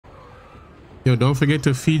Yo, don't forget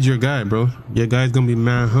to feed your guy, bro. Your guy's gonna be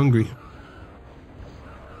mad hungry.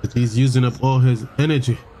 He's using up all his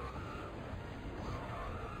energy.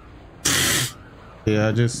 Yeah,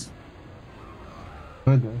 I just...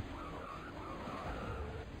 Okay.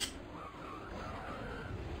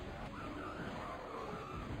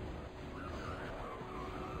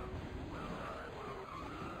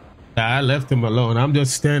 I left him alone. I'm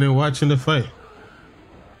just standing watching the fight.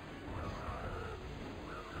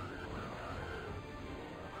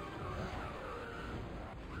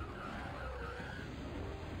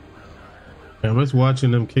 I'm just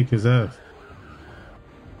watching them kick his ass.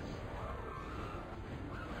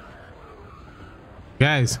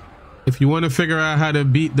 Guys, if you want to figure out how to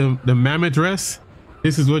beat the Mammorest,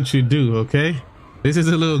 this is what you do, okay? This is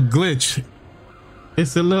a little glitch.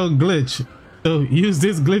 It's a little glitch. So use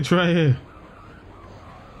this glitch right here.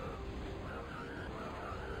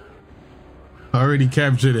 I already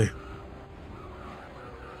captured it.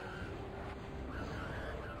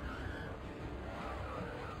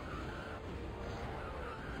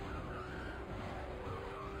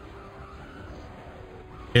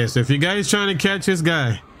 Yeah, so if you guys trying to catch this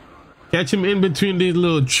guy, catch him in between these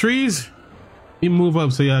little trees. Let me move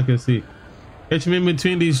up so y'all can see. Catch him in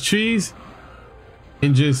between these trees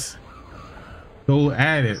and just go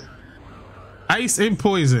at it. Ice and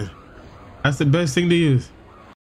poison. That's the best thing to use.